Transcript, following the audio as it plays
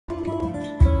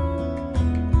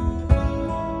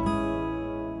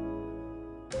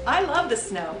I love the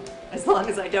snow, as long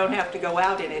as I don't have to go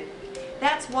out in it.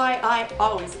 That's why I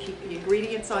always keep the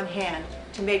ingredients on hand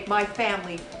to make my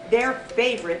family their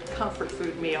favorite comfort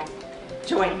food meal.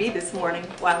 Join me this morning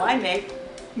while I make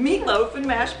meatloaf and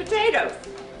mashed potatoes.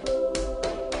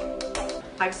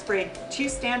 I've sprayed 2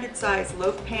 standard size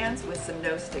loaf pans with some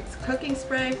no sticks cooking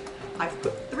spray. I've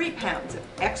put 3 pounds of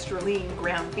extra lean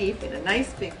ground beef in a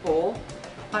nice big bowl.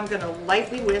 I'm going to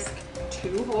lightly whisk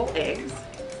 2 whole eggs.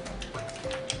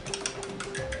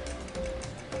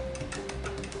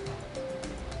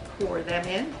 Pour them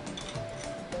in.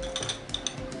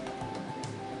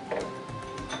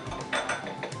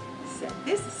 Set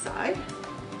this aside.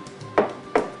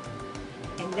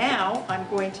 And now I'm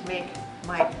going to make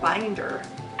my binder.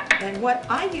 And what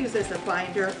I use as a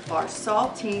binder are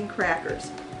saltine crackers.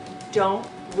 Don't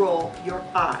roll your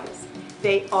eyes.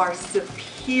 They are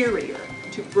superior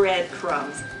to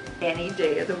breadcrumbs any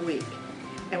day of the week.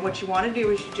 And what you want to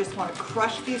do is you just want to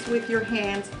crush these with your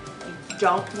hands. You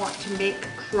don't want to make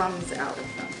crumbs out of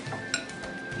them.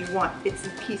 You want bits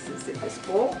and pieces in this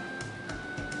bowl.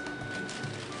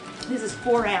 This is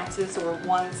 4 ounces or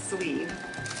 1 sleeve.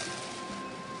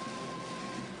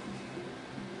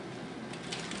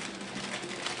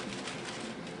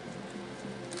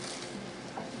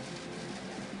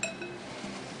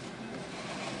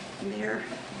 There.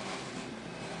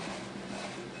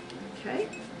 Okay.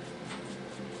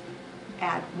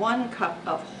 Add 1 cup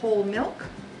of whole milk.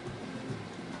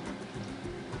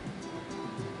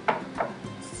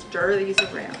 Stir these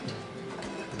around.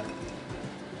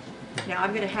 Now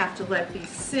I'm going to have to let these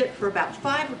sit for about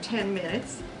 5 or 10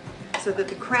 minutes so that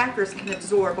the crackers can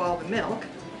absorb all the milk.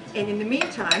 And in the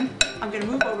meantime, I'm going to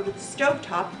move over to the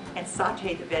stovetop and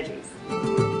saute the veggies.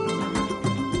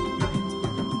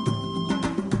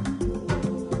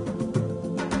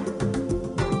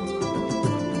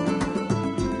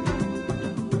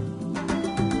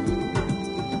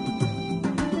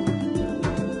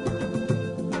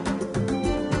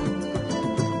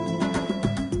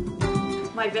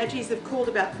 My veggies have cooled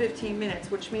about 15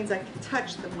 minutes, which means I can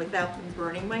touch them without them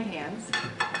burning my hands.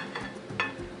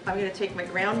 I'm going to take my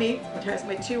ground meat, which has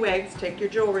my 2 eggs. Take your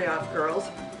jewelry off, girls.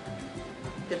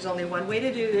 There's only one way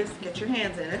to do this. Get your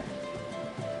hands in it.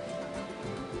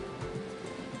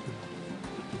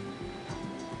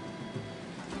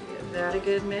 Give that a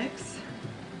good mix.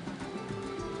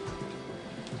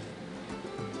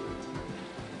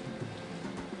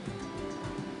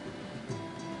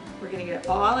 We're going to get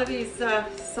all of these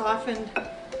softened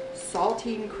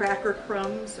saltine cracker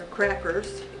crumbs or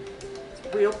crackers. It's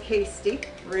real pasty,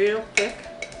 real thick,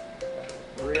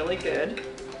 really good.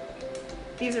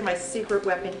 These are my secret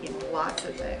weapon in lots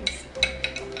of things.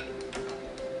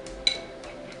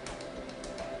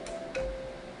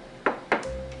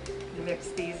 Mix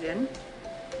these in.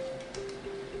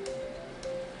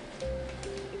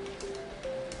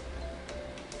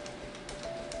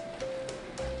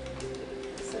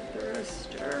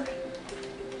 Stir.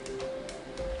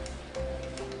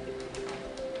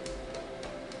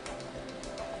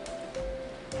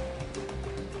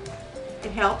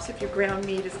 It helps if your ground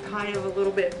meat is kind of a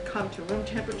little bit come to room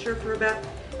temperature for about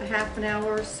a half an hour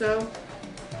or so.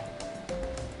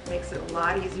 Makes it a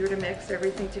lot easier to mix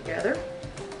everything together.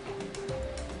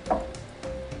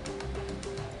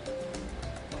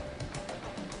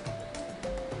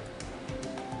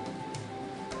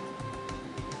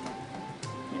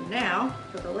 Now,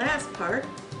 for the last part,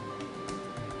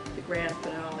 the grand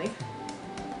finale,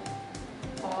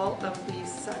 all of these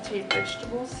sauteed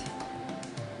vegetables,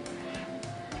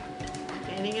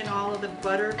 any and all of the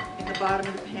butter in the bottom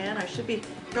of the pan. I should be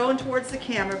going towards the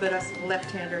camera, but us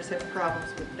left-handers have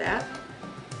problems with that.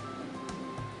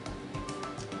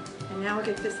 And now I'll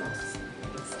get this all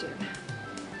mixed in.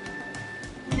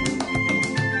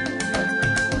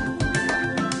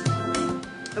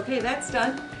 Okay, that's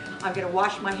done. I'm going to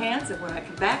wash my hands, and when I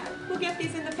come back, we'll get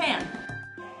these in the pan.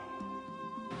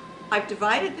 I've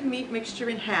divided the meat mixture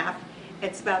in half.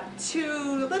 It's about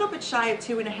a little bit shy of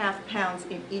 2.5 pounds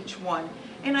in each one.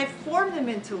 And I formed them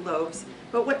into loaves,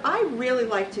 but what I really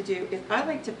like to do is I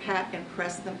like to pat and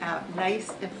press them out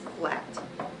nice and flat.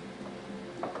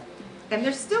 And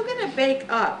they're still going to bake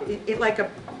up like a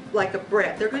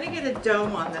bread. They're going to get a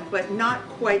dome on them, but not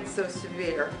quite so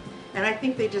severe. And I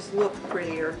think they just look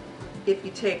prettier if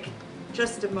you take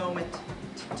just a moment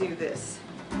to do this.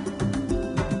 Okay.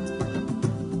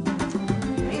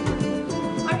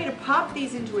 I'm going to pop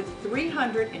these into a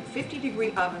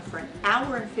 350-degree oven for an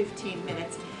hour and 15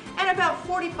 minutes, and about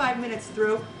 45 minutes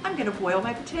through, I'm going to boil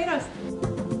my potatoes.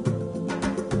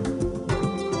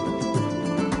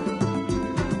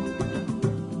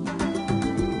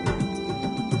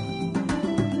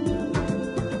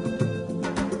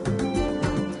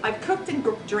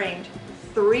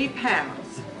 3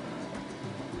 pounds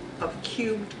of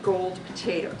cubed gold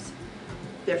potatoes.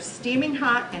 They're steaming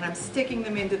hot, and I'm sticking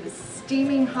them into the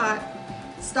steaming hot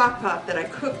stock pot that I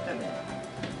cooked them in.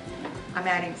 I'm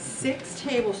adding 6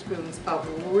 tablespoons of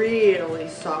really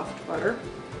soft butter.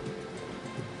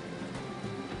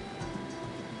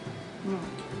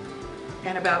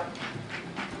 And about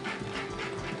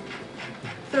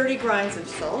 30 grains of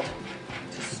salt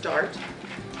to start.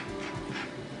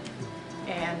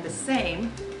 And the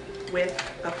same with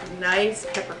a nice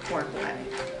peppercorn blend.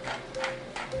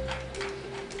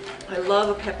 I love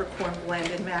a peppercorn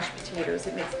blend in mashed potatoes.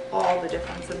 It makes all the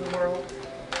difference in the world.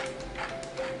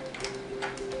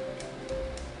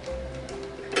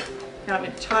 Now I'm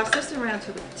going to toss this around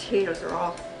till the potatoes are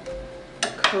all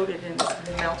coated in this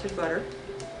melted butter.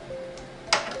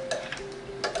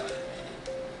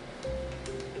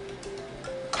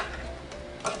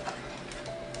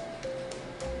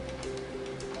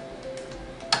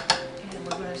 And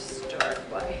we're going to start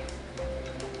by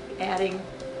adding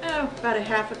about a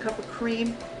half a cup of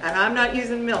cream. And I'm not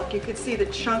using milk. You can see the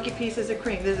chunky pieces of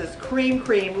cream. This is cream,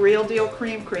 real deal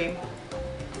cream.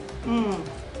 And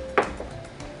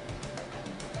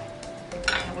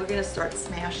we're going to start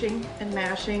smashing and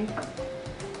mashing.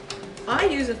 I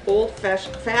use an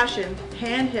old-fashioned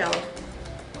handheld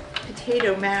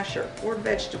potato masher or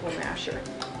vegetable masher.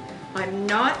 I'm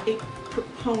not a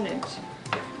proponent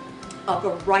of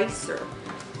a ricer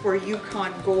for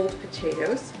Yukon Gold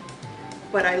potatoes,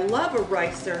 but I love a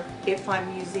ricer if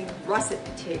I'm using russet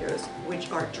potatoes,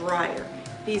 which are drier.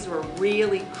 These are a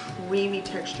really creamy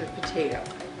textured potato.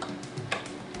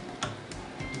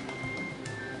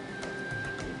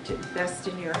 To invest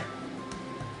in your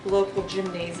local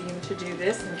gymnasium to do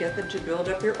this and get them to build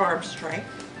up your arm strength.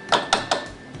 I'm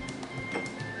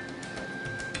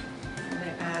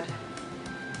going to add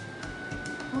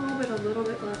a little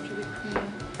bit left of the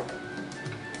cream.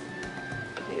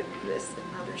 Give this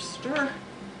another stir.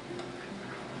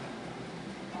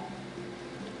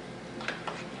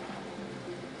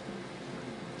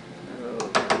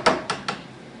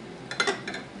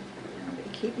 I'm going to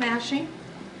keep mashing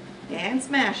and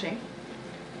smashing.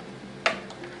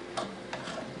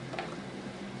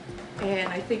 And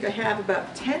I think I have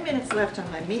about 10 minutes left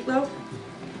on my meatloaf.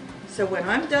 So when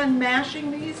I'm done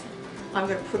mashing these, I'm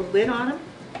going to put a lid on them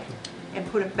and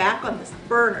put them back on this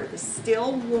burner, the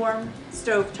still warm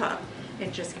stovetop,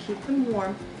 and just keep them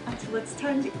warm until it's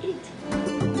time to eat.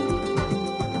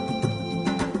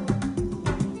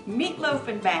 Meatloaf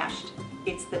and mashed.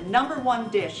 It's the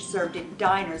 #1 dish served in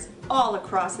diners all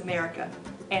across America,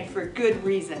 and for good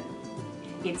reason.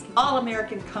 It's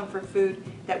all-American comfort food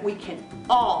that we can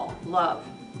all love,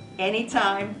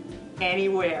 anytime,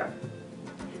 anywhere.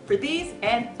 For these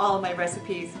and all of my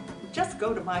recipes, just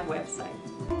go to my website.